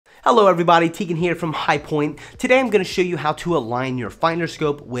Hello everybody, Tegan here from High Point. Today I'm going to show you how to align your finder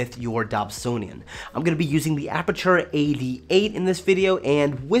scope with your Dobsonian. I'm going to be using the Apertura AD8 in this video,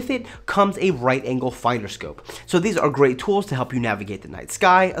 and with it comes a right angle finder scope. So these are great tools to help you navigate the night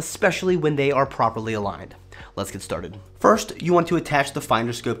sky, especially when they are properly aligned. Let's get started. First, you want to attach the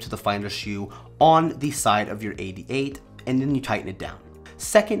finder scope to the finder shoe on the side of your AD8, and then you tighten it down.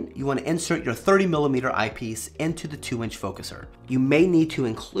 Second, you want to insert your 30mm eyepiece into the 2-inch focuser. You may need to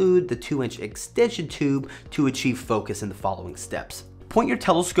include the 2-inch extension tube to achieve focus in the following steps. Point your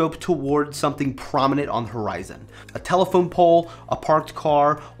telescope towards something prominent on the horizon. A telephone pole, a parked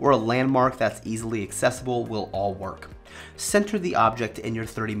car, or a landmark that's easily accessible will all work. Center the object in your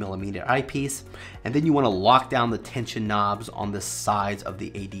 30mm eyepiece, and then you want to lock down the tension knobs on the sides of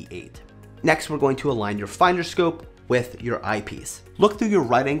the AD8. Next, we're going to align your finder scope with your eyepiece. Look through your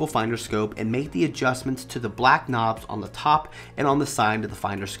right angle finder scope and make the adjustments to the black knobs on the top and on the side of the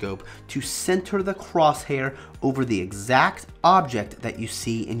finder scope to center the crosshair over the exact object that you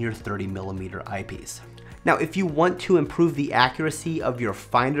see in your 30mm eyepiece. Now, if you want to improve the accuracy of your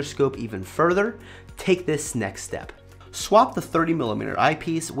finder scope even further, take this next step. Swap the 30mm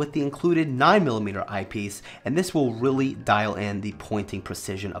eyepiece with the included 9mm eyepiece, and this will really dial in the pointing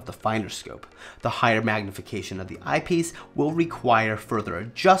precision of the finder scope. The higher magnification of the eyepiece will require further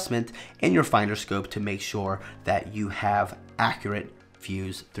adjustment in your finder scope to make sure that you have accurate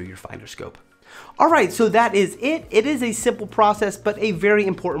views through your finder scope. Alright, so that is it. It is a simple process, but a very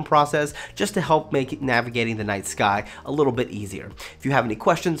important process just to help make navigating the night sky a little bit easier. If you have any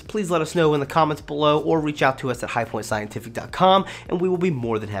questions, please let us know in the comments below or reach out to us at highpointscientific.com and we will be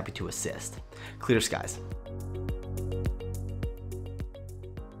more than happy to assist. Clear skies.